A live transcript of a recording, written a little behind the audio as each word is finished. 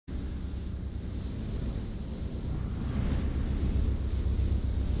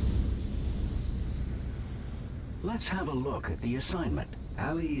Let's have a look at the assignment.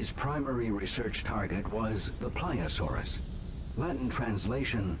 Ali's primary research target was the Pliosaurus. Latin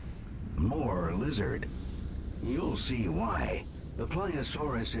translation, more lizard. You'll see why. The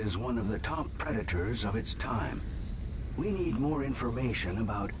Pliosaurus is one of the top predators of its time. We need more information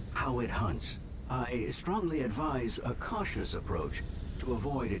about how it hunts. I strongly advise a cautious approach to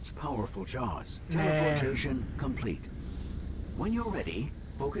avoid its powerful jaws. Teleportation complete. When you're ready,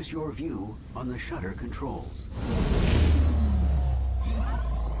 focus your view on the shutter controls.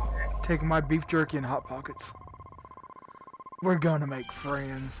 Taking my beef jerky and Hot Pockets. We're gonna make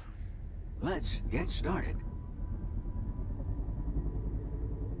friends. Let's get started.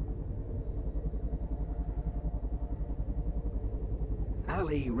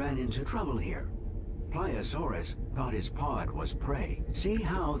 Ali ran into trouble here. Pliosaurus thought his pod was prey. See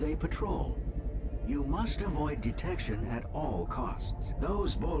how they patrol. You must avoid detection at all costs.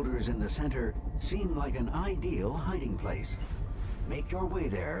 Those boulders in the center seem like an ideal hiding place. Make your way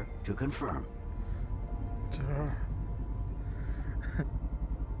there to confirm.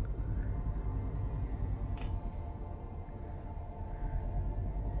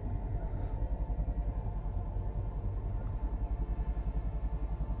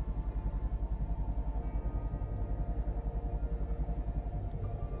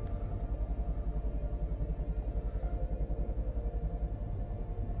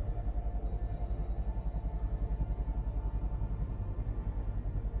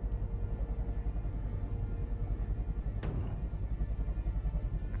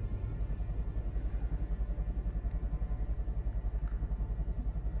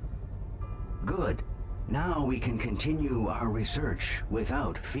 Good. Now we can continue our research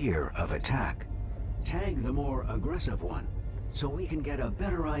without fear of attack. Tag the more aggressive one, so we can get a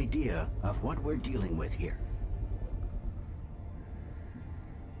better idea of what we're dealing with here.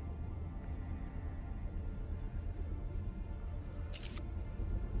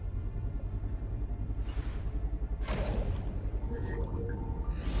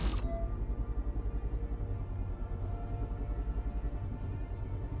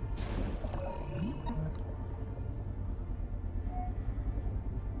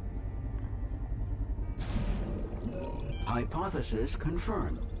 Hypothesis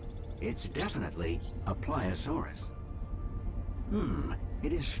confirmed. It's definitely a Pliosaurus.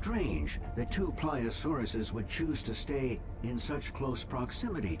 It is strange that two Pliosauruses would choose to stay in such close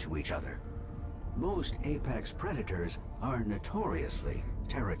proximity to each other. Most apex predators are notoriously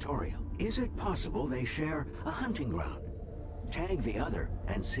territorial. Is it possible they share a hunting ground? Tag the other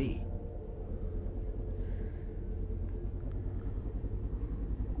and see.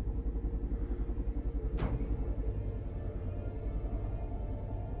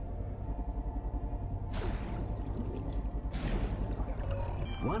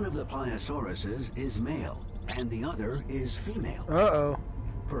 One of the Pliosauruses is male, and the other is female. Uh-oh.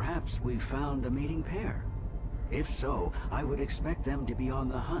 Perhaps we've found a mating pair. If so, I would expect them to be on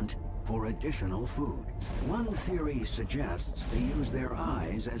the hunt for additional food. One theory suggests they use their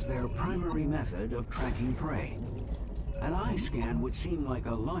eyes as their primary method of tracking prey. An eye scan would seem like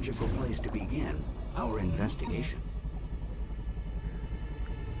a logical place to begin our investigation.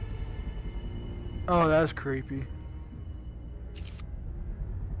 Oh, that's creepy.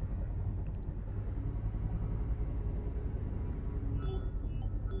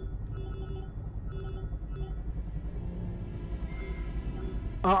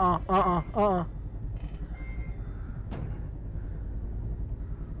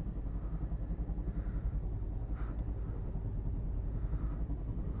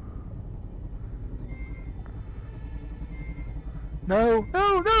 No,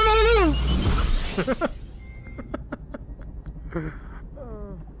 no, no, no, no!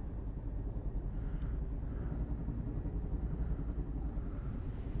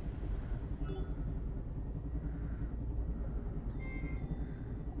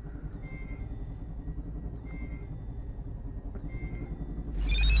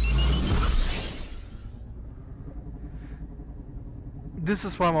 This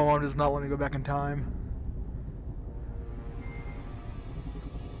is why my mom does not let me go back in time.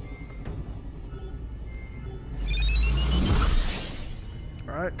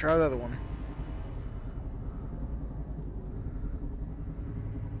 Alright, try the other one.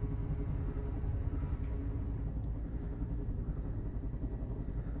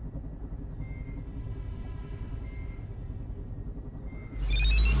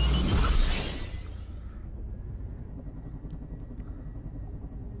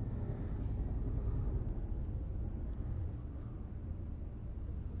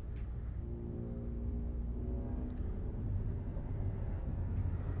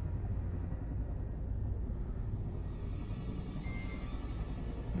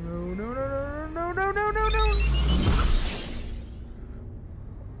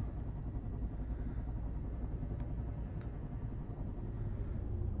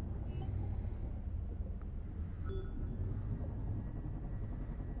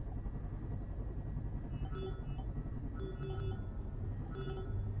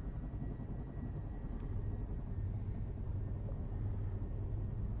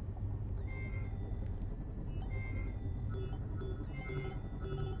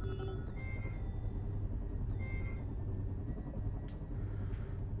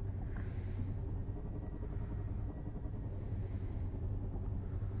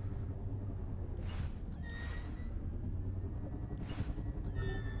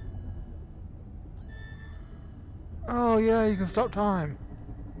 Oh yeah, you can stop time.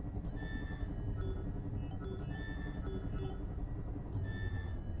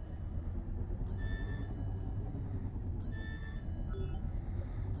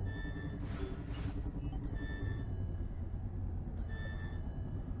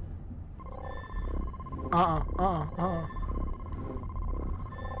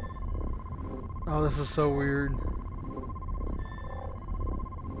 Oh, this is so weird.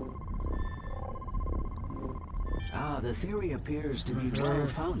 Ah, the theory appears to be well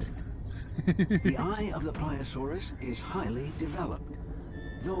founded. The eye of the Pliosaurus is highly developed,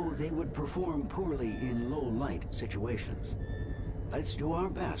 though they would perform poorly in low light situations. Let's do our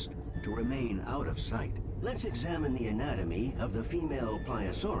best to remain out of sight. Let's examine the anatomy of the female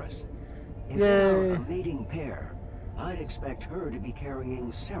Pliosaurus. If they are a mating pair, I'd expect her to be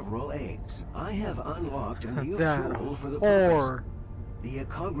carrying several eggs. I have unlocked a new tool for the purpose. The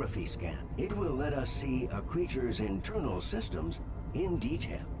ecography scan. It will let us see a creature's internal systems in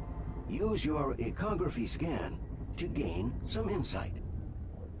detail. Use your ecography scan to gain some insight.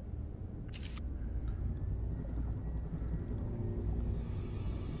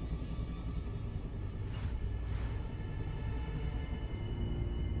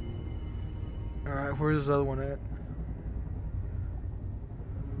 Alright, where's this other one at?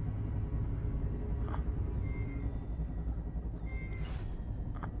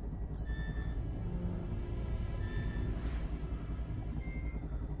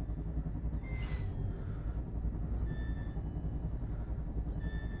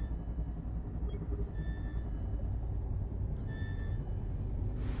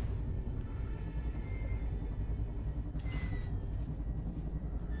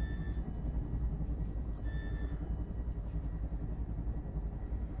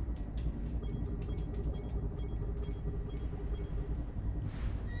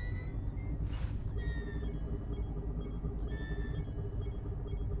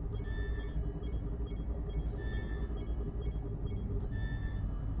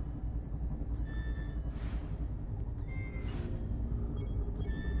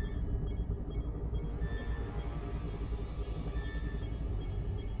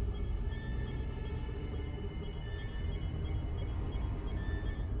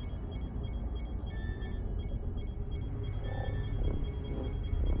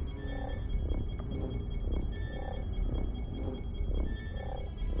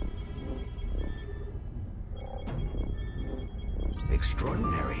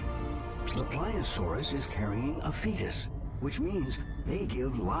 Extraordinary. The Pliosaurus is carrying a fetus, which means they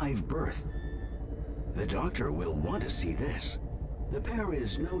give live birth. The doctor will want to see this. The pair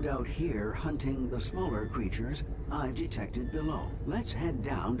is no doubt here hunting the smaller creatures I've detected below. Let's head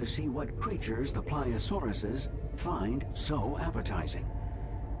down to see what creatures the Pliosauruses find so appetizing.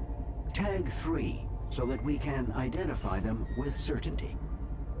 Tag 3, so that we can identify them with certainty.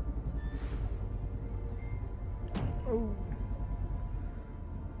 Oh.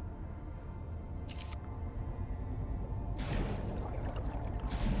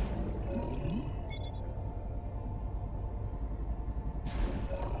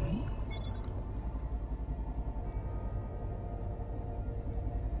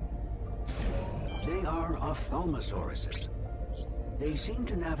 They are ophthalmosauruses. They seem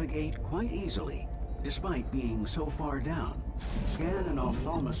to navigate quite easily, despite being so far down. Scan an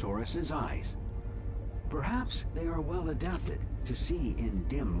ophthalmosaurus's eyes. Perhaps they are well adapted to see in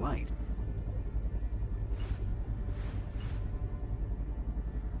dim light.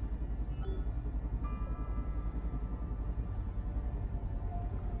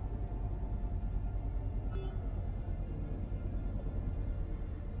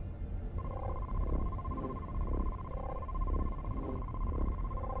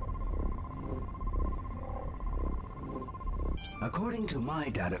 According to my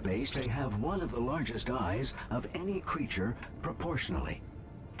database, they have one of the largest eyes of any creature proportionally.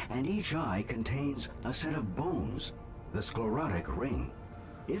 And each eye contains a set of bones, the sclerotic ring.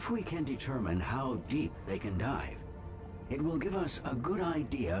 If we can determine how deep they can dive, it will give us a good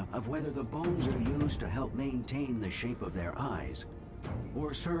idea of whether the bones are used to help maintain the shape of their eyes,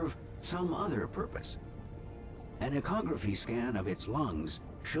 or serve some other purpose. An ecography scan of its lungs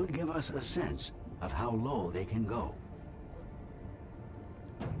should give us a sense of how low they can go.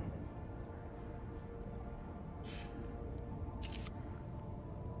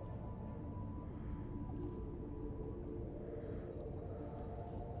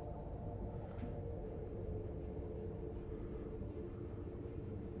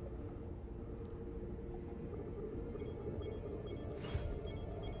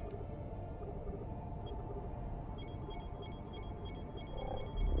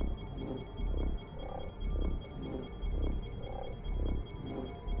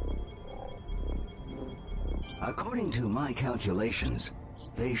 According to my calculations,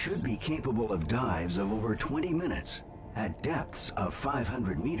 they should be capable of dives of over 20 minutes at depths of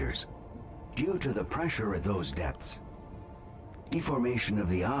 500 meters. Due to the pressure at those depths, deformation of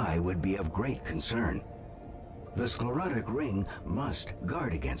the eye would be of great concern. The sclerotic ring must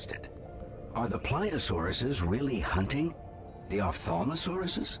guard against it. Are the pliosauruses really hunting the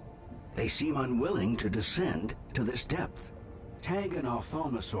ophthalmosauruses? They seem unwilling to descend to this depth. Tag an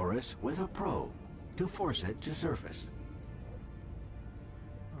ophthalmosaurus with a probe to force it to surface.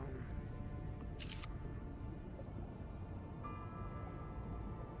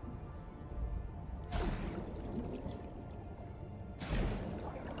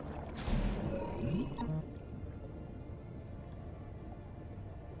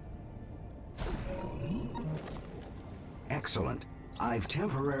 Excellent. I've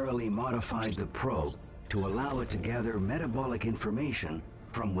temporarily modified the probe to allow it to gather metabolic information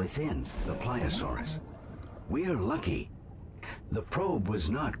from within the pliosaurus. We're lucky. The probe was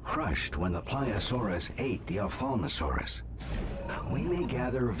not crushed when the pliosaurus ate the ophthalmosaurus. We may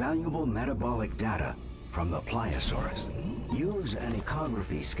gather valuable metabolic data from the pliosaurus. Use an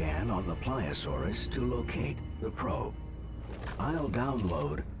ecography scan on the pliosaurus to locate the probe. I'll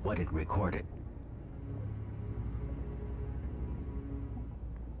download what it recorded.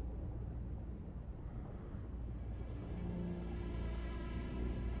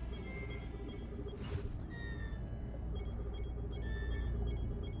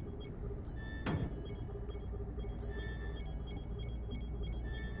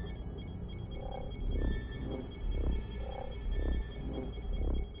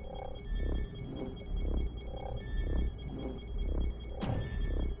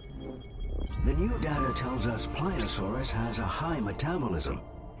 The new data tells us Pliosaurus has a high metabolism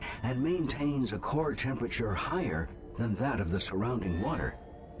and maintains a core temperature higher than that of the surrounding water.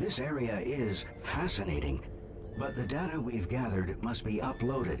 This area is fascinating, but the data we've gathered must be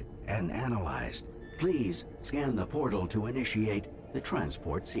uploaded and analyzed. Please scan the portal to initiate the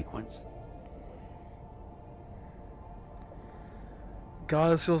transport sequence.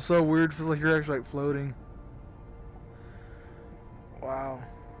 God, this feels so weird. It feels like you're actually like floating. Wow.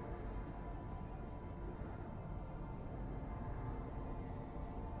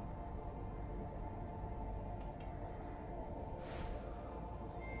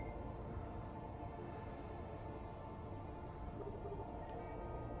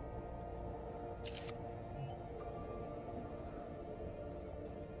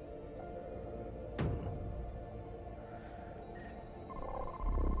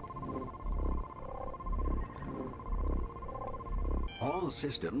 All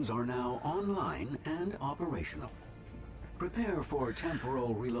systems are now online and operational. Prepare for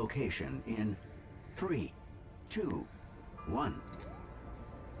temporal relocation in 3, 2, 1.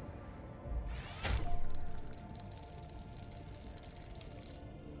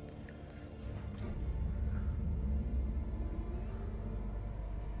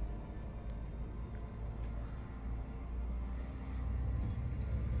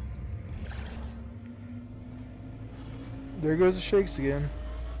 There goes the shakes again.